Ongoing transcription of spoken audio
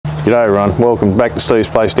G'day everyone, welcome back to Steve's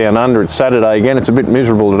Place Down Under. It's Saturday again. It's a bit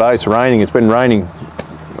miserable today. It's raining. It's been raining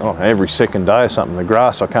every second day or something. The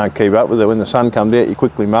grass, I can't keep up with it. When the sun comes out, you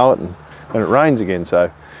quickly mow it and then it rains again.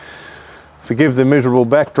 So forgive the miserable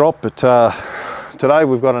backdrop, but today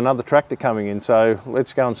we've got another tractor coming in, so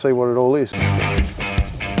let's go and see what it all is.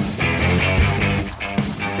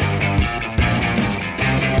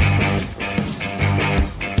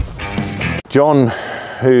 John,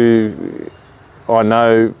 who I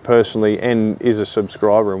know personally and is a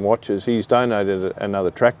subscriber and watches, he's donated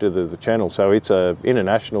another tractor to the channel. So it's a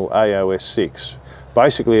International AOS 6,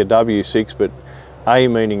 basically a W6, but A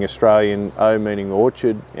meaning Australian, O meaning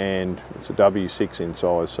orchard, and it's a W6 in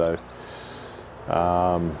size. So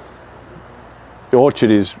the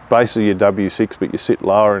orchard is basically a W6, but you sit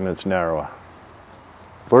lower and it's narrower.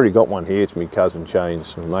 I've already got one here. It's my cousin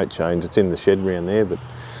Shane's, my mate Shane's. It's in the shed around there, but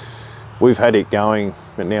we've had it going,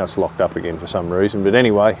 but now it's locked up again for some reason. But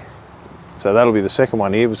anyway, so that'll be the second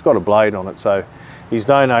one here. It's got a blade on it, so he's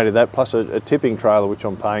donated that, plus a tipping trailer, which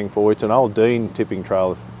I'm paying for. It's an old Dean tipping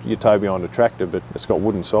trailer, you tow behind a tractor, but it's got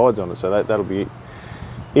wooden sides on it, so that'll be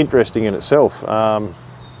interesting in itself.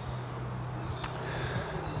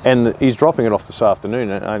 And he's dropping it off this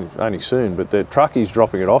afternoon, only soon, but the truck he's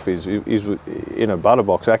dropping it off is in a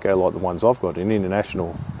Butterbox Acco like the ones I've got, an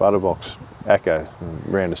International Butterbox Acco,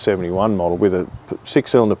 around a 71 model with a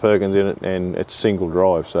 6-cylinder Perkins in it, and it's single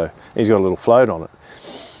drive, so he's got a little float on it.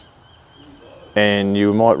 And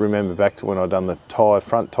you might remember back to when I done the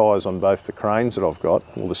front tyres on both the cranes that I've got,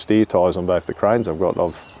 or the steer tyres on both the cranes I've got.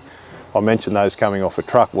 I mentioned those coming off a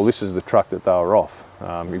truck. Well, this is the truck that they were off.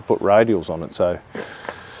 You put radials on it, so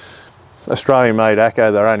Australian made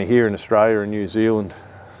Acco. They're only here in Australia and New Zealand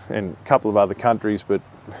and a couple of other countries, but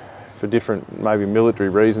for different, maybe military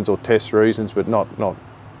reasons or test reasons, but not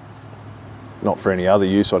for any other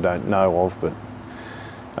use I don't know of. But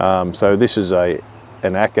so this is an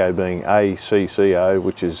Acco being ACCO,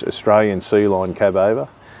 which is Australian Sea Line Cab Over,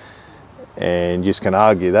 and you just can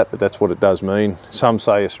argue that, but that's what it does mean. Some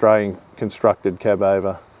say Australian constructed cab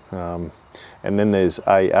over, and then there's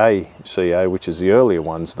AACO, which is the earlier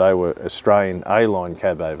ones. They were Australian A-line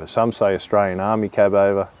cab over. Some say Australian Army cab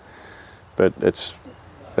over, but it's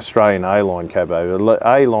Australian A-line cab over.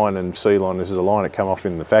 A-line and C-line, this is a line that come off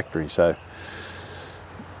in the factory, so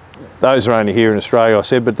those are only here in Australia, I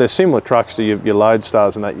said, but they're similar trucks to your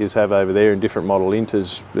Lodestars and that you have over there, and different model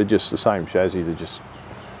Inters. They're just the same chassis, they're just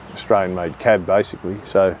Australian made cab basically.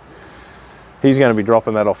 So he's going to be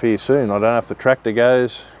dropping that off here soon. I don't know if the tractor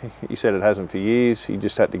goes. He said it hasn't for years. He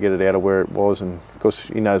just had to get it out of where it was, and of course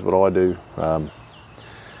he knows what I do.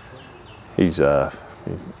 He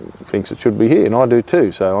thinks it should be here, and I do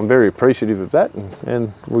too. So I'm very appreciative of that,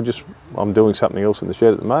 and I'm doing something else in the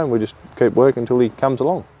shed at the moment. We'll just keep working until he comes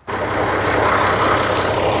along.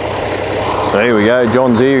 There we go,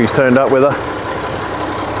 John's here. He's turned up with her.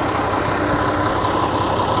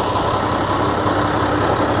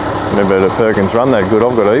 Never had a Perkins run that good.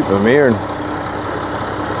 I've got a heap of them here, and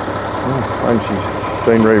she's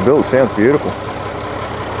been rebuilt. Sounds beautiful.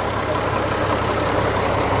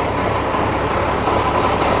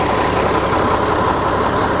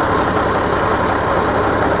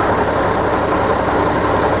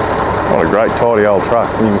 What a great tidy old truck.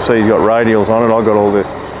 And you can see he's got radials on it. I got all the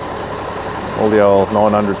old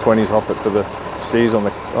 920s off it for the steers on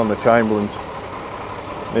the Chamberlains.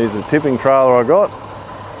 There's the tipping trailer I got,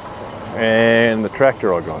 and the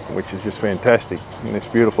tractor I got, which is just fantastic. And this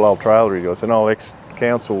beautiful old trailer he got. It's an old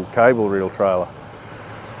ex-council cable reel trailer.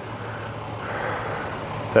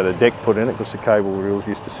 It's had a deck put in it because the cable reels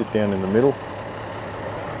used to sit down in the middle,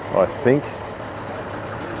 I think.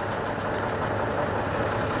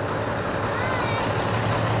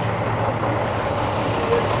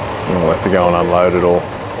 We'll have to go and unload it all.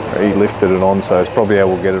 He lifted it on, so it's probably how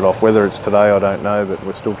we'll get it off. Whether it's today, I don't know, but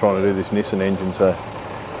we're still trying to do this Nissan engine, so.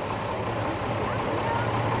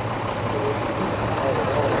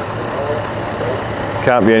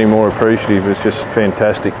 Can't be any more appreciative. It's just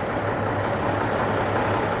fantastic.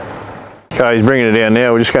 Okay, he's bringing it down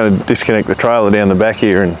now. We're just going to disconnect the trailer down the back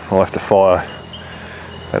here, and I'll have to fire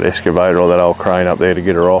that excavator or that old crane up there to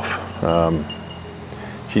get her off.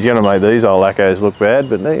 She's going to make these old Accos look bad,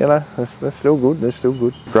 but you know, that's still good. They're still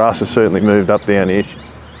good. Grass has certainly moved up down here.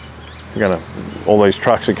 All these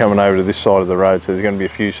trucks are coming over to this side of the road, so there's going to be a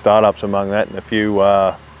few startups among that, and a few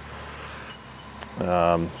we'll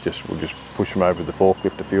just push them over to the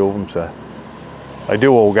forklift, a few of them. So they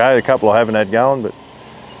do all go. A couple I haven't had going, but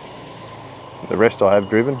the rest I have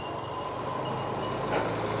driven.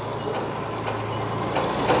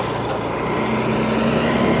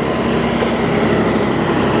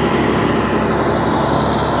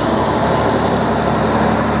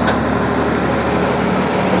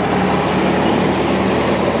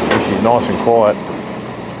 nice and quiet.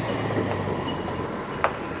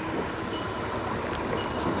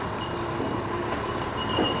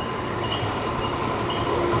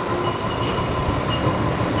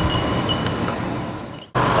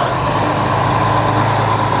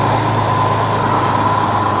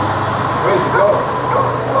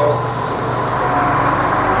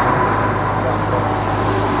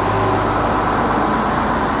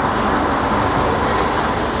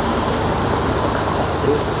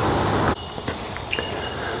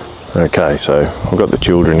 Okay, so I've got the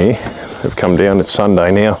children here. They've come down. It's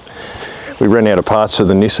Sunday now. We ran out of parts for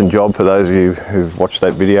the Nissan job. For those of you who've watched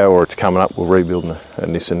that video or it's coming up, we're rebuilding a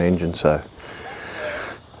Nissan engine. So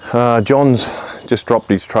John's just dropped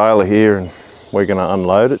his trailer here and we're going to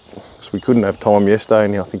unload it. So we couldn't have time yesterday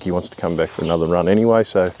and I think he wants to come back for another run anyway.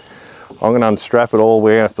 So I'm going to unstrap it all.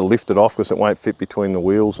 We're going to have to lift it off because it won't fit between the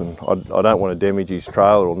wheels, and I don't want to damage his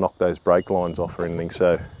trailer or knock those brake lines off or anything.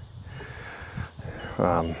 So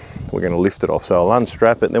we're going to lift it off. So I'll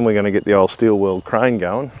unstrap it, then we're going to get the old Steel World crane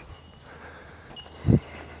going.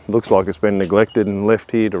 Looks like it's been neglected and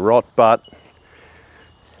left here to rot, but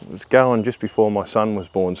it was going just before my son was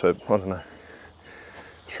born, so I don't know,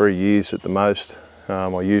 3 years at the most.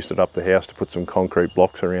 I used it up the house to put some concrete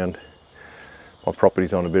blocks around. My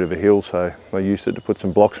property's on a bit of a hill, so I used it to put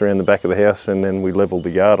some blocks around the back of the house, and then we levelled the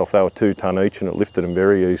yard off. They were 2 tonne each and it lifted them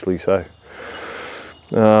very easily. So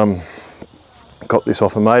got this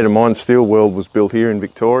off a mate of mine. Steel World was built here in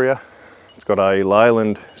Victoria. It's got a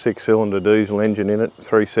Leyland 6-cylinder diesel engine in it,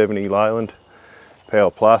 370 Leyland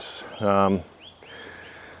Power Plus. A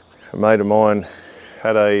mate of mine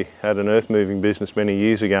had an earth moving business many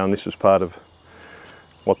years ago, and this was part of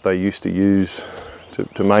what they used to use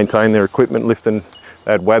to maintain their equipment, lifting.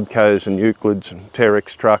 They had Wabcos and Euclids and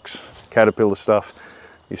Terex trucks, Caterpillar stuff.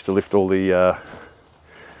 Used to lift all the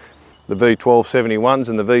V1271s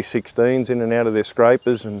and the V16s in and out of their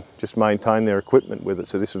scrapers and just maintain their equipment with it.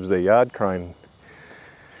 So this was their yard crane.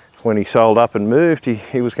 When he sold up and moved,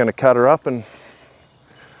 he was going to cut her up, and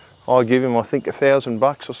I give him, I think,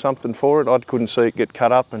 $1,000 or something for it. I couldn't see it get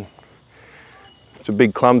cut up, and it's a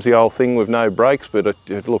big clumsy old thing with no brakes, but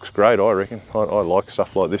it looks great, I reckon. I like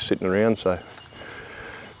stuff like this sitting around. So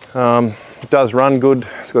it does run good.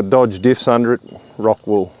 It's got Dodge diffs under it,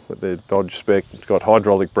 Rockwool with their Dodge spec. It's got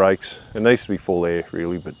hydraulic brakes. It needs to be full air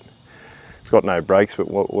really, but it's got no brakes. But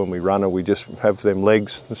when we run it, we just have them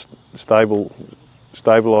legs,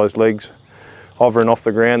 stabilised legs, hovering off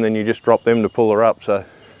the ground. Then you just drop them to pull her up. So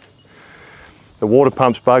the water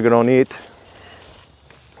pump's buggered on it.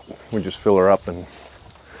 We just fill her up and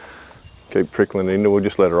keep trickling it in. We'll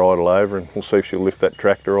just let her idle over and we'll see if she'll lift that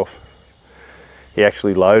tractor off. He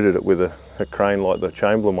actually loaded it with a crane like the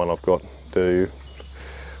Chamberlain one I've got,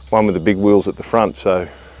 one with the big wheels at the front, so it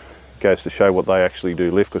goes to show what they actually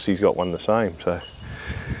do lift, because he's got one the same. So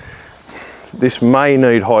this may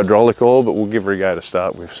need hydraulic oil, but we'll give her a go to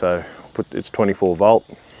start with. So it's 24 volt,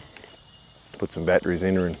 put some batteries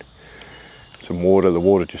in her and some water. The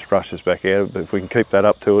water just rushes back out, but if we can keep that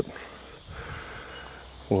up to it,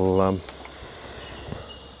 we'll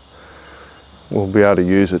be able to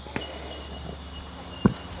use it.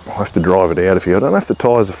 I'll have to drive it out of here. I don't know if the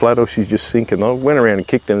tyres are flat or she's just sinking. I went around and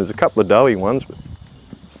kicked them. There's a couple of doughy ones, but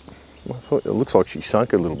I thought it looks like she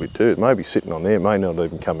sunk a little bit too. It may be sitting on there, it may not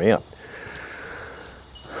even come out.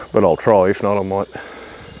 But I'll try. If not, I might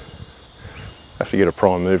have to get a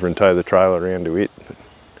prime mover and tow the trailer around to it. But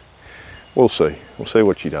we'll see. We'll see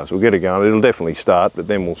what she does. We'll get her going. It'll definitely start, but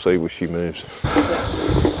then we'll see where she moves.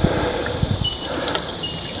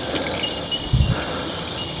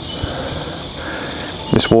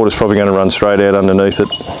 This water's probably going to run straight out underneath it.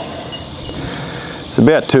 It's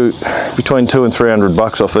about between $200 and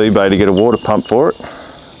 $300 off eBay to get a water pump for it,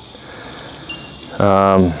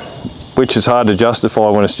 which is hard to justify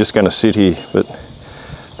when it's just going to sit here. But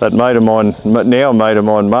that mate of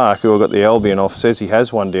mine, Mark, who I got the Albion off, says he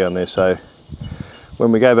has one down there. So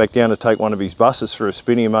when we go back down to take one of his buses for a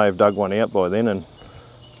spin, he may have dug one out by then, and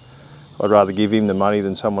I'd rather give him the money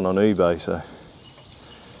than someone on eBay. So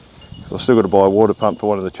I've still got to buy a water pump for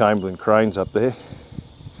one of the Chamberlain cranes up there.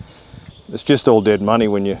 It's just all dead money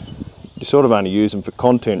when you sort of only use them for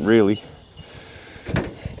content really.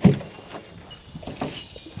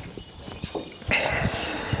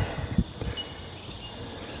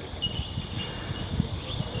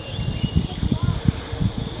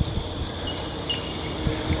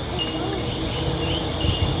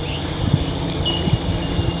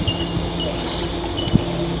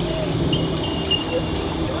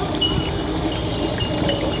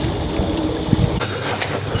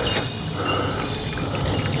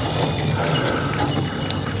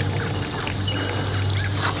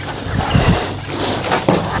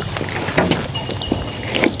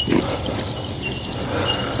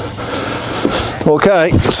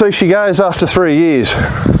 Okay, so she goes after 3 years.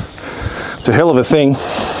 It's a hell of a thing.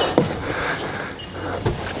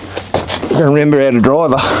 Gotta remember how to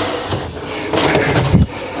drive her.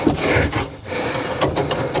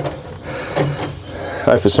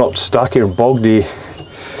 Hope it's not stuck here and bogged here.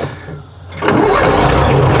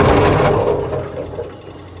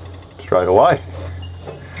 Straight away.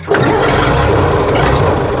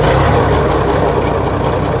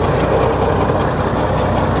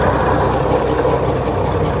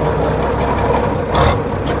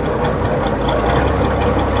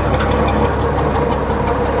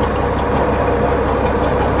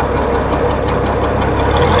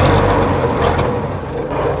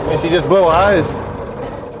 She just blew her hose.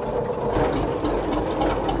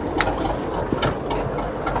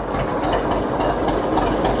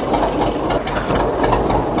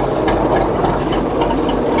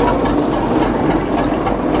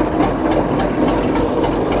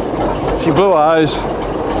 She blew her hose.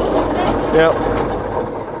 Yep.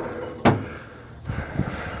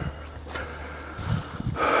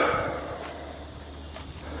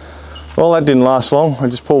 Well, that didn't last long. I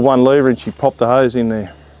just pulled one lever and she popped the hose in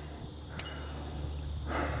there.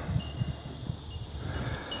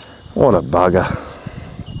 What a bugger.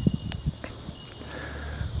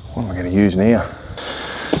 What am I going to use now?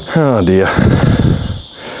 Oh dear.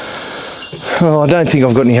 Oh, I don't think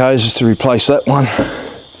I've got any hoses to replace that one.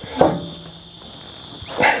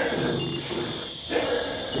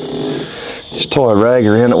 Just tie a rag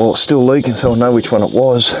around it while it's still leaking so I know which one it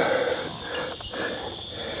was.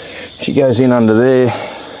 She goes in under there.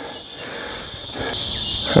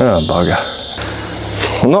 Oh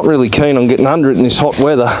bugger. I'm not really keen on getting under it in this hot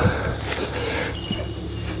weather.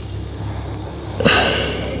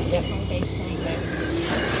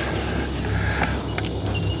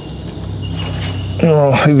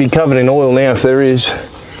 Oh, he'd be covered in oil now if there is.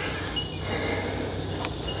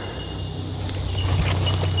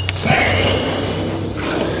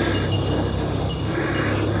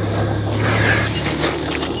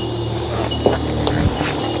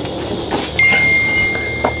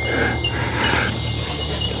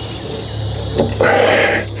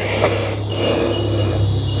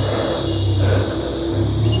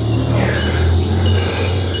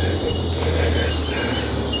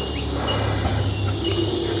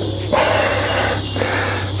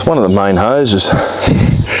 One of the main hoses. I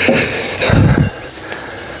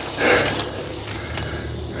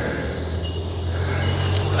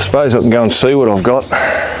suppose I can go and see what I've got.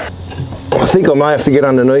 I think I may have to get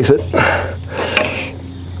underneath it,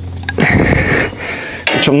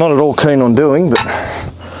 which I'm not at all keen on doing, but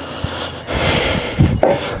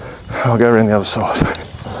I'll go around the other side.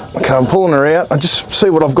 Okay, I'm pulling her out. I just see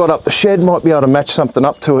what I've got up the shed. Might be able to match something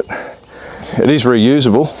up to it. It is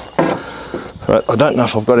reusable. But I don't know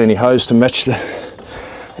if I've got any hose to match the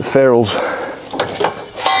ferrules.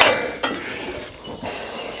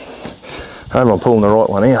 I hope I'm pulling the right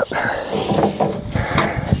one out.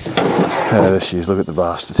 Oh, there she is, look at the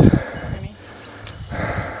bastard.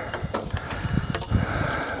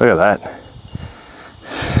 Look at that.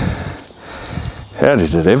 How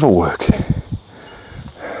did it ever work?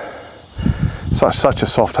 Such a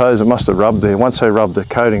soft hose, it must have rubbed there. Once they rubbed the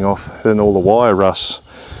coating off, then all the wire rusts.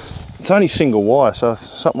 It's only single wire, so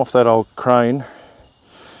something off that old crane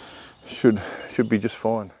should be just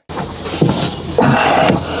fine.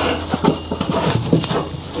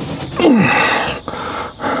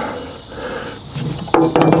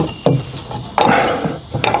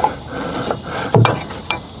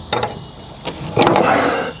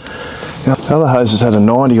 The other hoses had a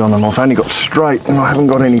 90 on them. I've only got straight and I haven't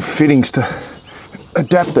got any fittings to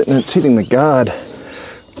adapt it, and it's hitting the guard,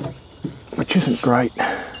 which isn't great.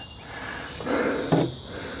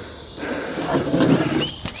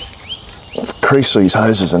 Crease these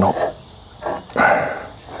hoses are not,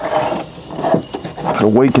 but it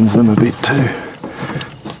weakens them a bit too.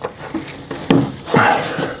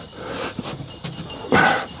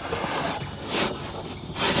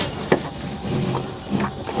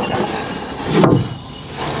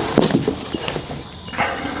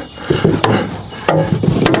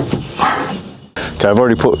 Okay, I've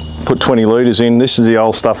already put 20 litres in. This is the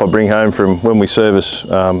old stuff I bring home from when we service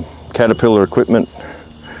Caterpillar equipment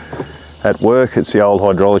at work. It's the old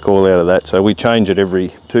hydraulic oil out of that, so we change it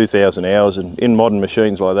every 2,000 hours, and in modern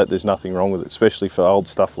machines like that there's nothing wrong with it, especially for old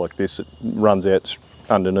stuff like this. It runs out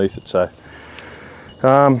underneath it. So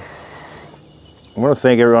I want to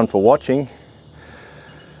thank everyone for watching,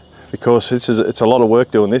 because it's a lot of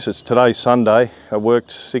work doing this. It's today's Sunday. I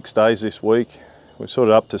worked 6 days this week. We're sort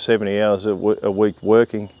of up to 70 hours a week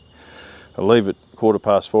working. I leave at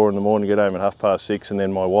 4:15 in the morning, get home at 6:30, and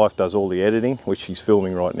then my wife does all the editing, which she's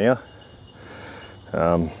filming right now.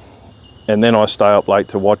 And then I stay up late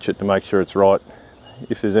to watch it to make sure it's right.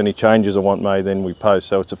 If there's any changes I want made, then we post.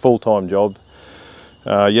 So it's a full-time job.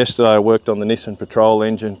 Yesterday I worked on the Nissan Patrol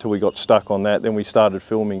engine till we got stuck on that. Then we started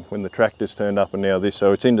filming when the tractors turned up, and now this.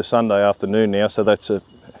 So it's into Sunday afternoon now, so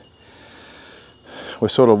we're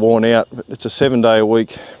sort of worn out. But it's a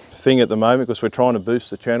 7-day-a-week thing at the moment because we're trying to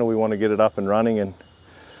boost the channel. We want to get it up and running, and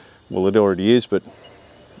well, it already is, but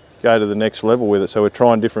go to the next level with it. So we're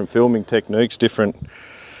trying different filming techniques,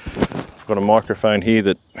 I've got a microphone here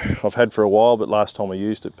that I've had for a while, but last time I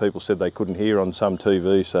used it, people said they couldn't hear on some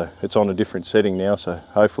TV, so it's on a different setting now, so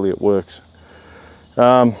hopefully it works.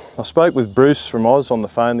 I spoke with Bruce from Oz on the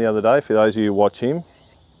phone the other day, for those of you who watch him.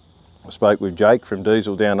 I spoke with Jake from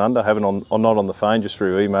Diesel Down Under, not on the phone, just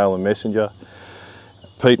through email and messenger.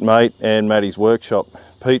 Pete Mate and Matty's workshop.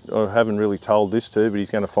 Pete, I haven't really told this to, but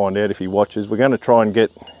he's going to find out if he watches. We're going to try and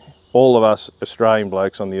get all of us Australian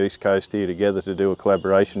blokes on the East Coast here together to do a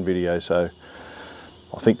collaboration video. So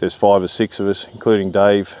I think there's 5 or 6 of us, including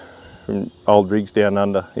Dave from Old Rigs Down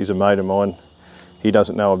Under. He's a mate of mine. He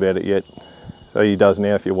doesn't know about it yet, so he does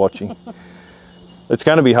now if you're watching. It's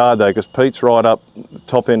going to be hard though, because Pete's right up the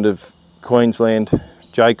top end of Queensland.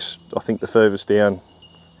 Jake's, I think, the furthest down.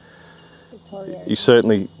 Victoria. He's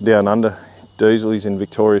certainly down under. Diesel, he's in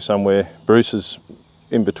Victoria somewhere. Bruce is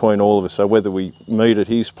in between all of us, so whether we meet at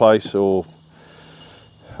his place or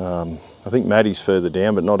I think Matty's further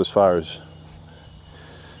down, but not as far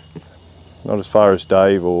as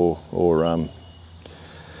Dave or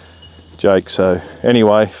Jake. So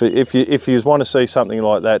anyway, if you want to see something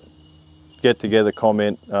like that, get together,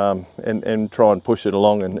 comment, and try and push it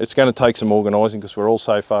along. And it's going to take some organising because we're all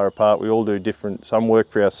so far apart. We all do different. Some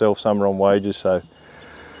work for ourselves, some are on wages. So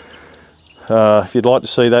if you'd like to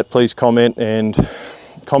see that, please comment, and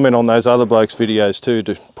comment on those other blokes' videos too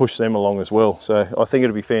to push them along as well. So I think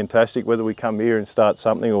it'd be fantastic whether we come here and start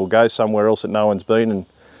something or go somewhere else that no one's been and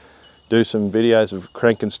do some videos of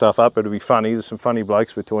cranking stuff up. It'll be funny. There's some funny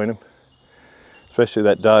blokes between them, especially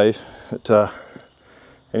that Dave. But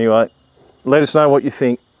anyway, let us know what you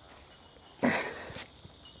think.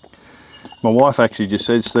 My wife actually just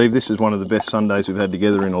said, Steve, this is one of the best Sundays we've had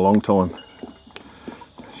together in a long time.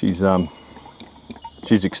 She's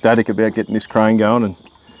ecstatic about getting this crane going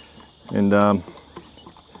and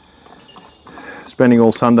spending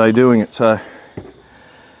all Sunday doing it. So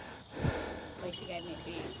She gave me a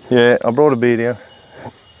beer. yeah, I brought a beer down,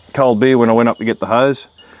 cold beer, when I went up to get the hose.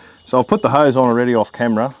 So I've put the hose on already off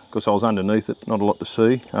camera because I was underneath it, not a lot to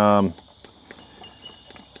see.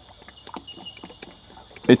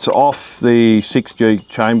 It's off the 6G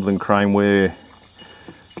Chamberlain crane, where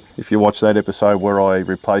if you watch that episode where I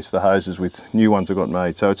replaced the hoses with new ones I got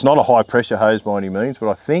made. So it's not a high pressure hose by any means, but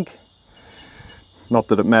I think, not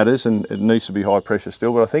that it matters and it needs to be high pressure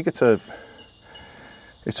still, but I think it's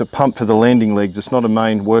a pump for the landing legs. It's not a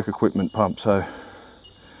main work equipment pump. So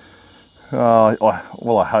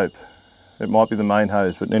well, I hope. It might be the main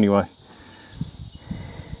hose, but anyway.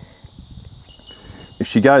 If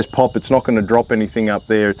she goes pop, it's not going to drop anything up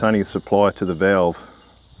there. It's only a supply to the valve,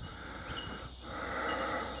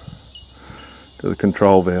 to the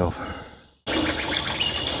control valve.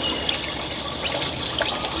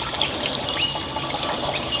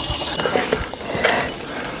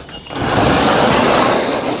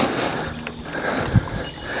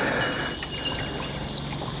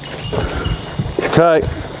 Okay,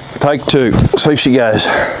 take 2, see if she goes.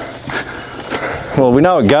 Well, we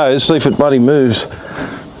know it goes, see if it bloody moves.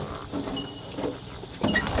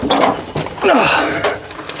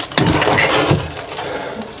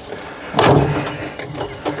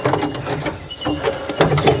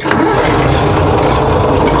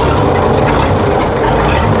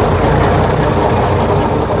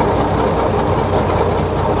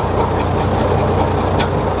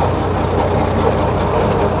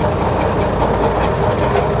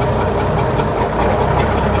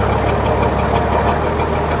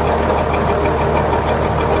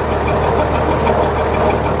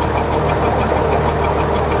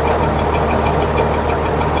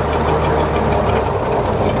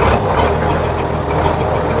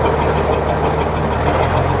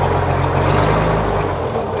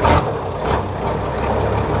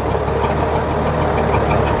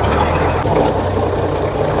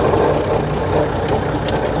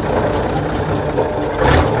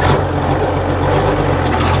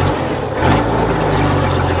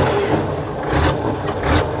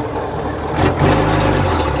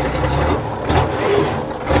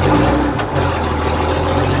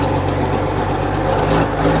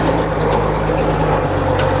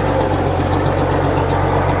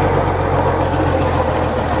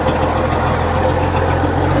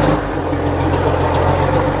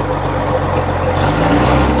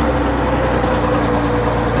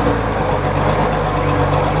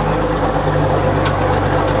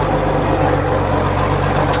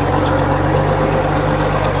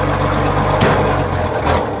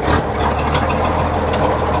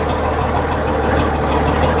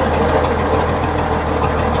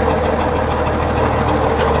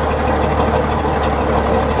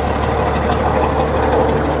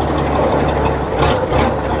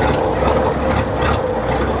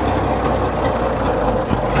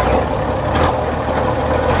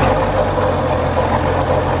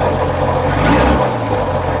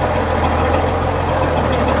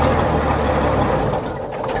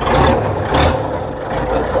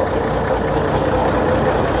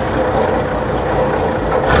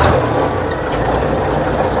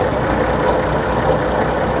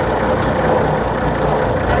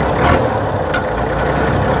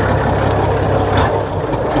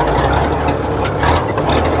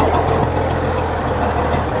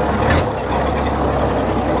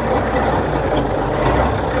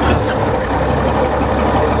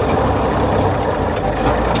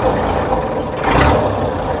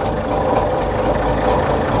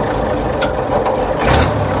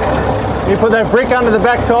 You put that brick under the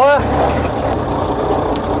back tyre.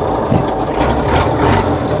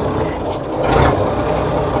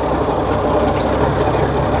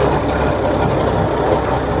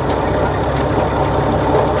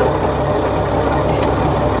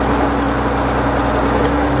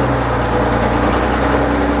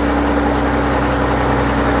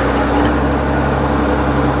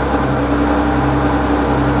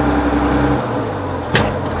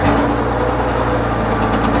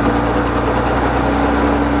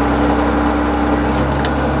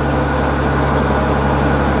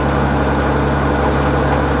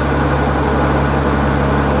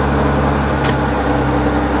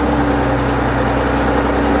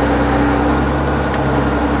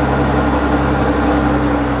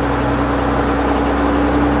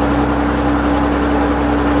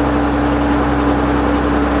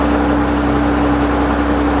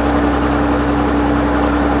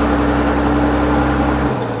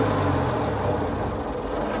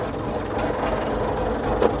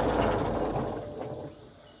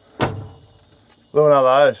 Blew another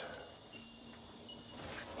hose.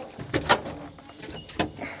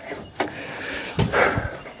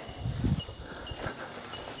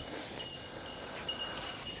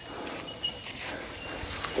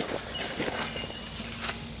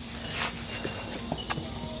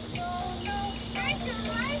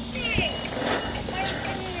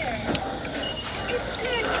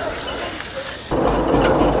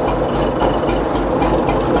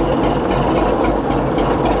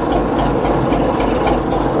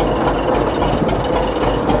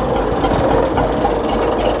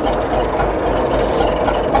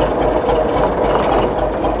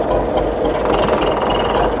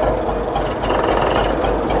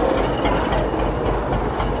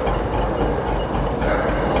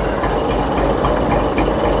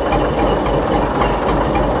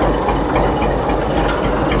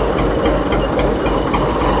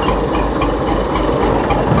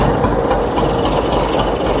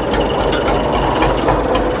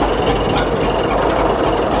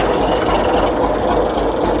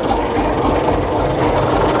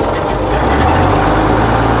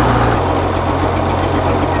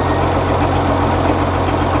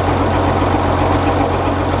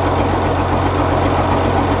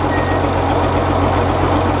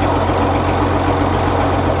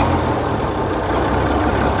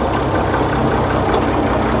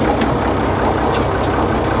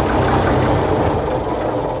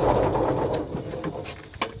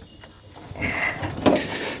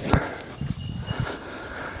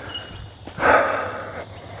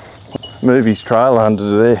 Move his trailer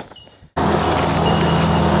under there.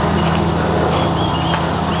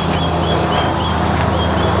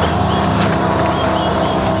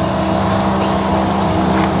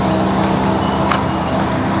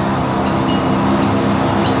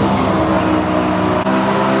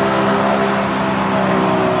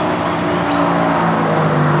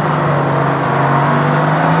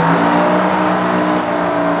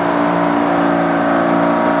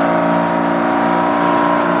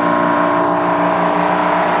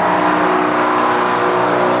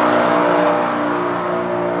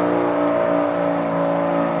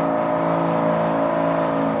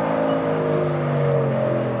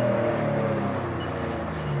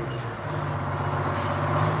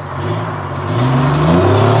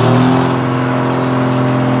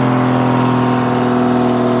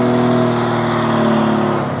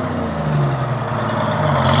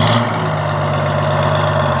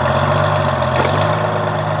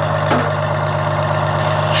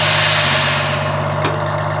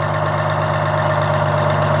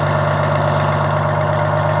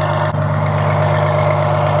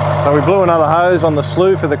 So we blew another hose on the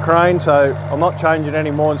slew for the crane, so I'm not changing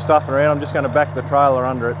any more and stuffing around. I'm just going to back the trailer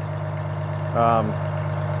under it.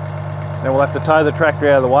 Then we'll have to tow the tractor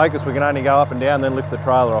out of the way because we can only go up and down, then lift the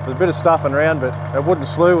trailer off. There's a bit of stuffing around, but it wouldn't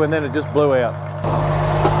slew and then it just blew out.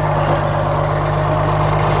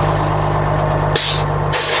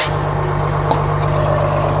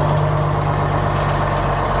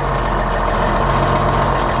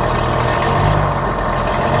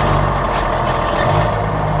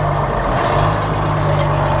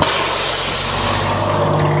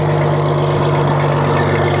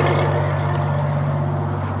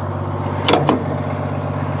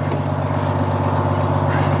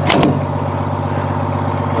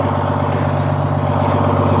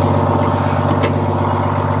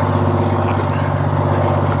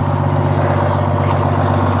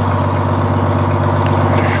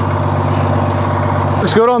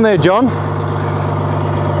 Looks good on there, John.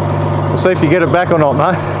 We'll see if you get it back or not,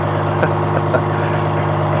 mate.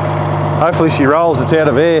 Hopefully she rolls, it's out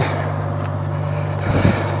of air.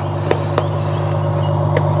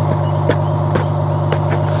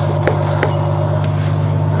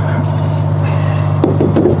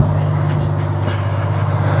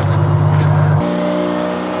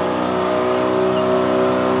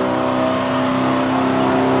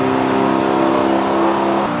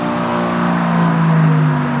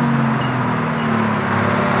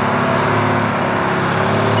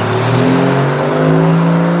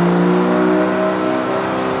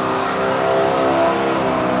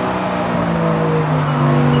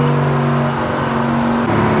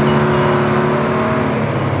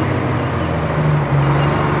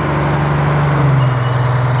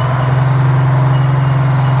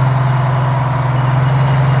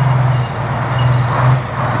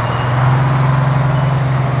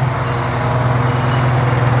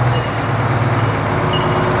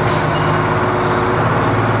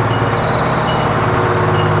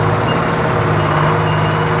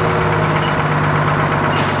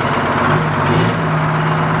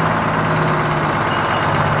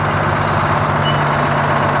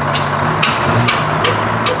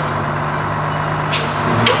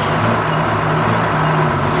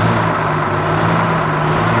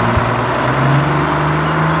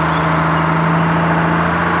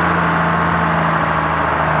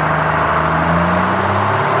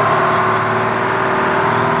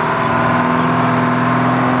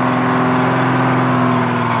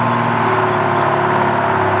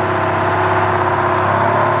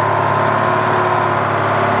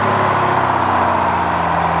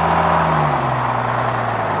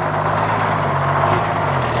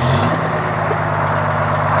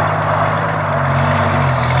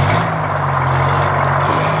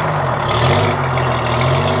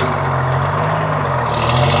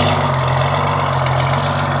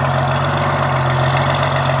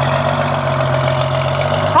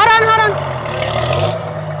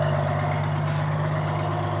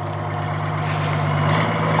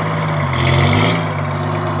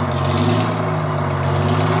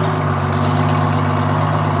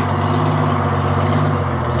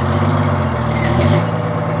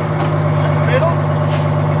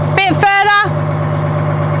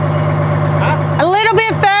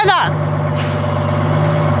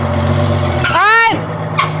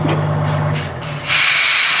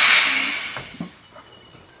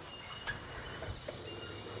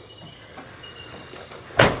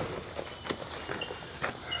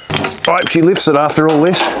 I hope she lifts it after all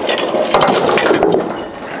this.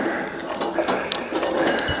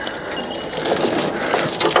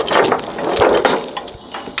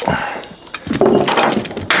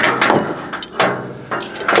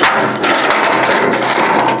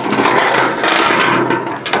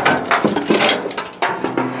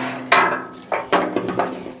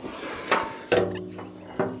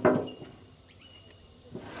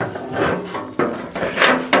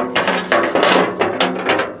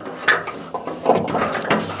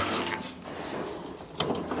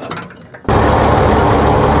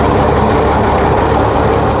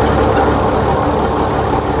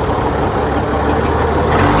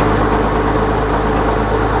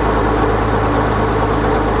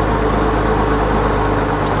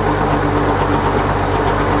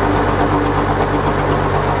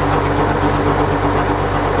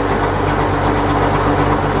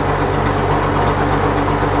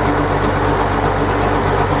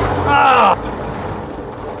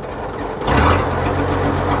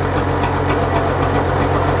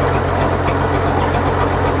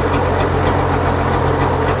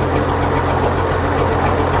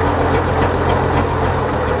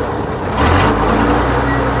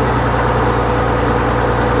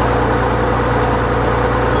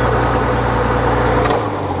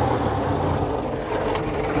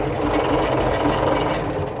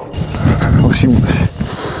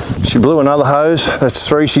 She blew another hose. That's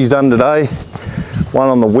 3 she's done today. One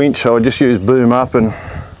on the winch, so I just used boom up, and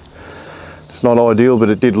it's not ideal, but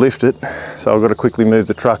it did lift it. So I've got to quickly move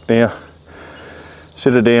the truck now,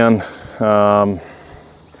 sit her down,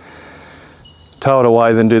 tow it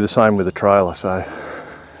away, then do the same with the trailer. So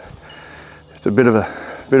it's a bit of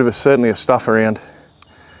a certainly a stuff around.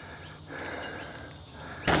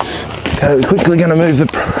 Okay, we're quickly going to move the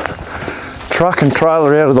truck and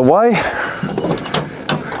trailer out of the way.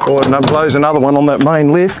 Or it blows another one on that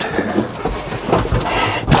main lift.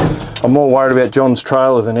 I'm more worried about John's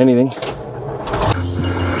trailer than anything.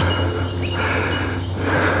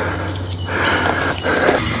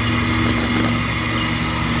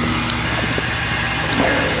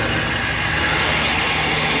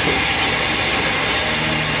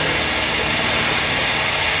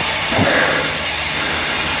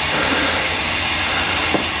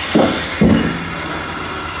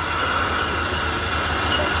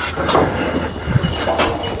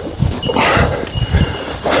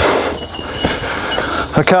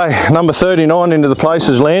 Okay, number 39 into the place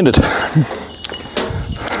has landed.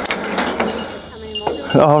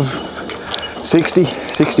 Oh, 60,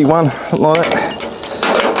 61, something like that.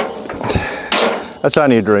 That's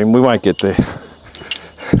only a dream, we won't get there.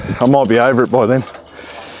 I might be over it by then.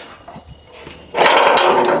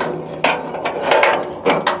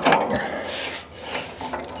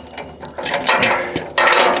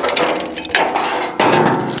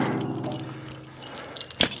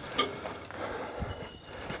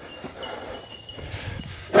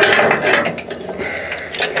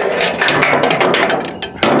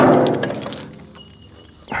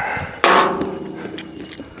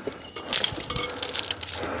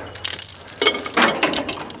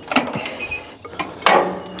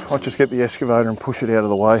 I'll just get the excavator and push it out of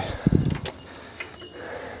the way.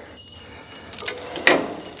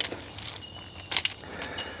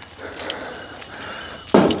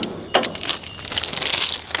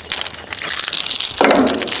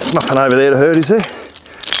 There's nothing over there to hurt, is there?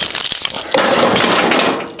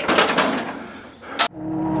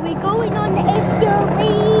 We're going on the excavator.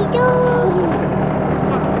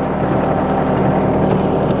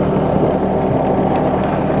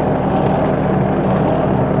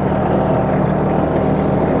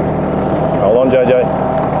 JJ.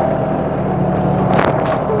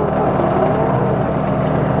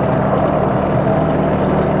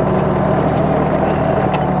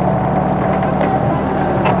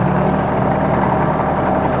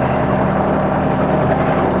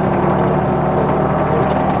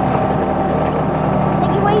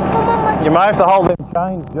 You may have to hold them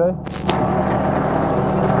chains, Jay.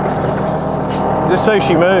 Just so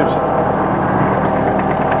she moves.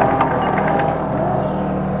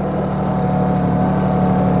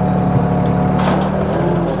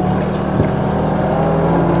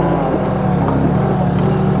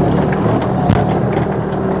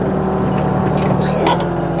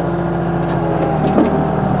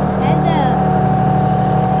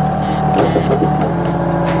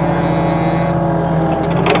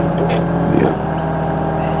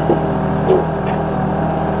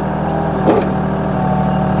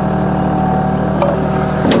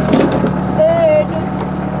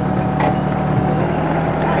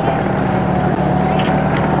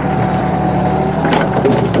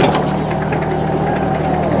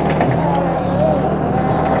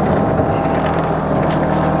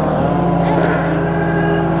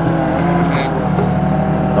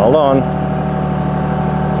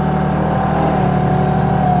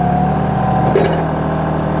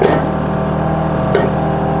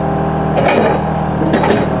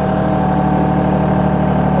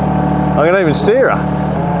 even steer her.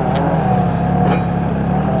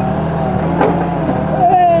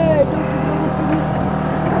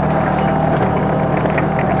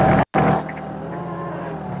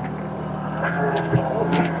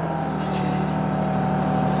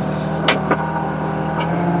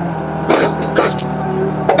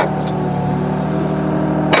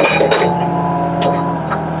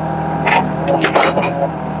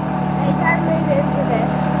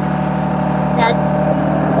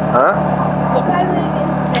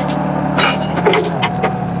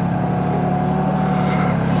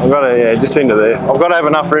 I've got to, yeah, just into there. I've got to have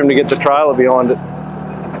enough room to get the trailer behind it.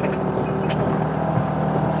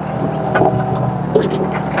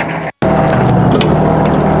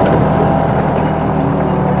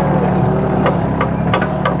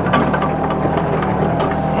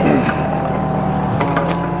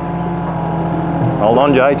 Hold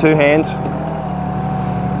on, Jay, 2 hands.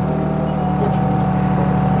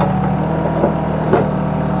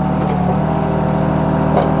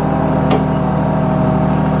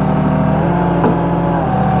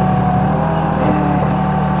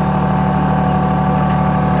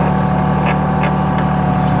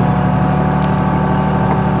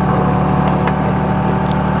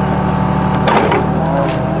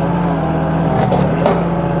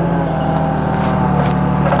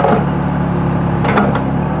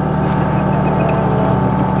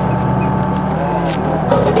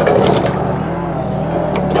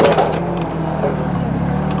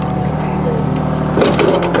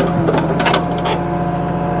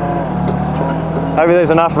 Maybe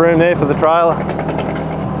there's enough room there for the trailer.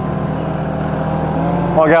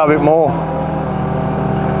 I'll go a bit more.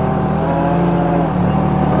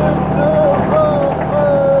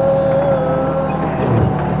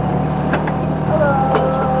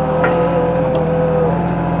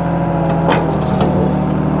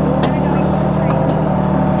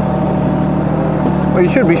 Well, you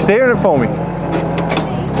should be steering it for me.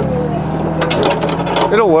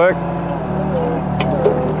 It'll work.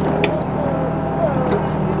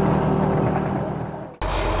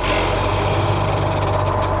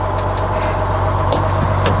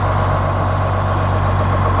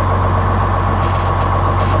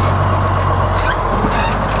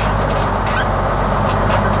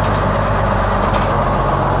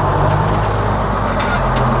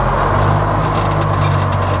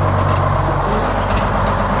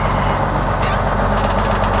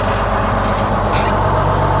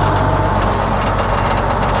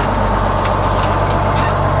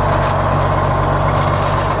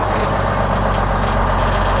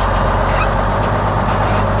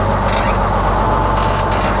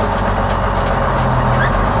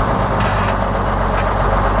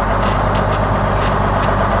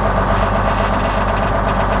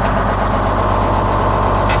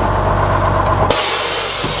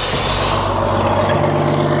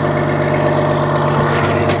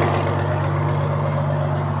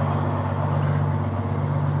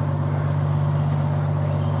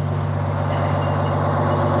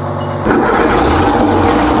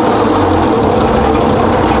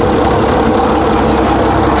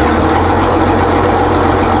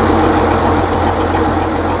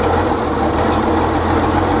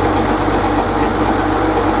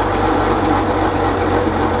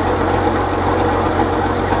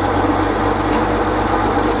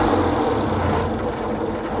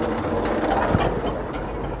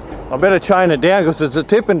 I better chain it down because it's a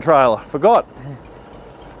tipping trailer. Forgot.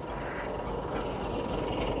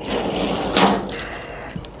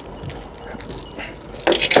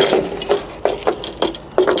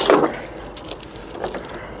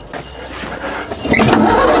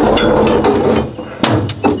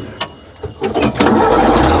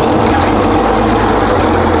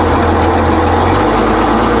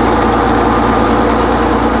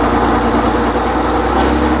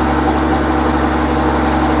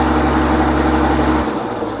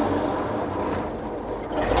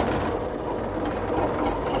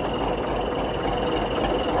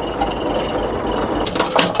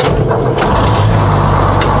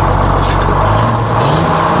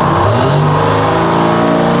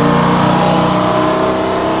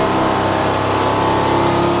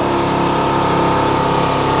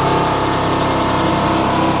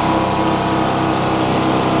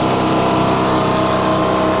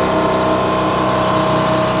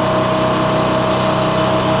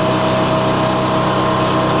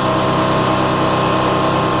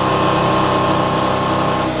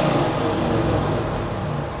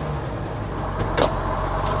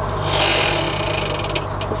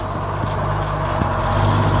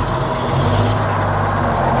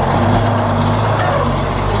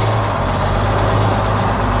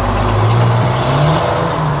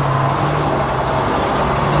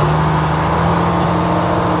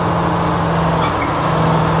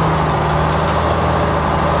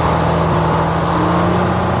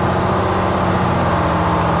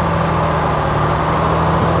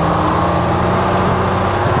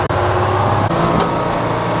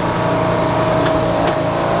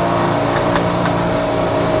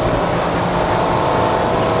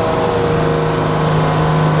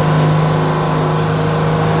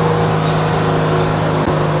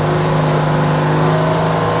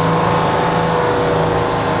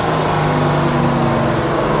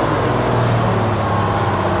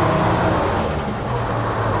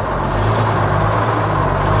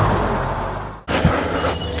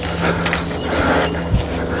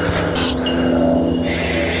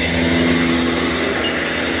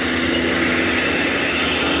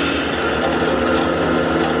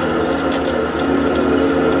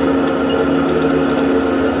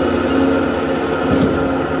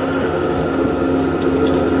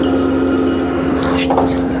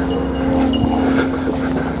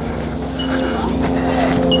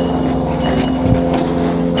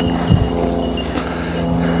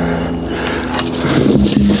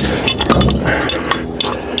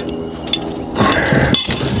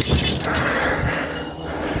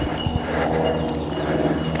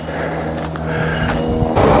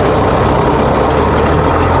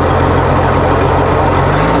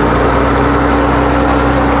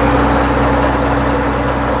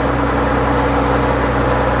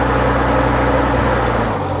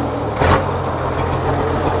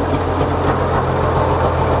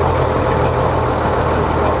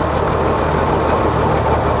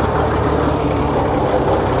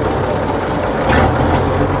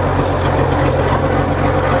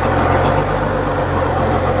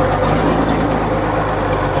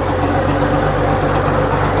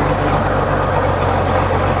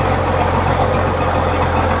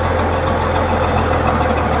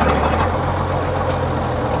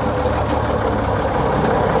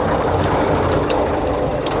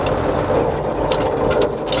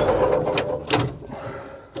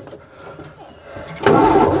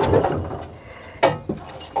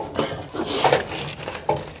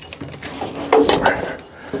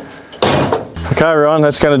 Okay everyone,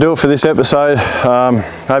 that's going to do it for this episode.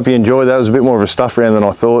 Hope you enjoyed that. It was a bit more of a stuff round than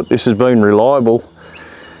I thought. This has been reliable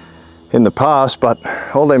in the past, but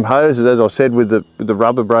all them hoses, as I said, with the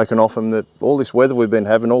rubber broken off them, that all this weather we've been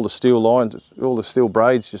having, all the steel lines, all the steel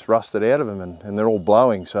braids just rusted out of them, and they're all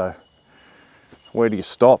blowing. So where do you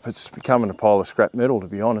stop? It's becoming a pile of scrap metal, to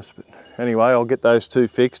be honest. But anyway, I'll get those two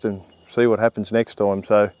fixed and see what happens next time.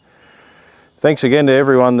 So thanks again to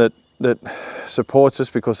everyone that supports us,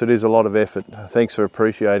 because it is a lot of effort. Thanks for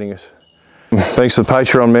appreciating us. Thanks to the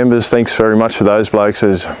Patreon members. Thanks very much for those blokes.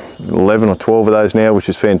 There's 11 or 12 of those now, which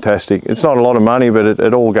is fantastic. It's not a lot of money, but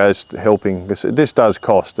it all goes to helping. This does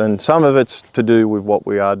cost, and some of it's to do with what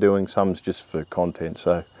we are doing. Some's just for content.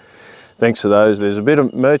 So thanks to those. There's a bit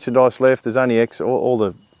of merchandise left. There's only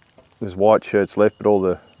there's white shirts left, but all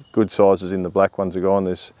the good sizes in the black ones are gone.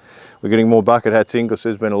 We're getting more bucket hats in because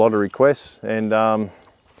there's been a lot of requests. And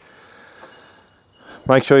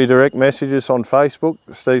make sure you direct message us on Facebook,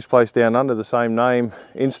 Steve's Place Down Under, the same name,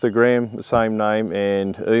 Instagram, the same name,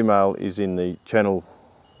 and email is in the channel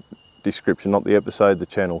description, not the episode, the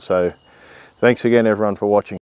channel. So thanks again everyone for watching.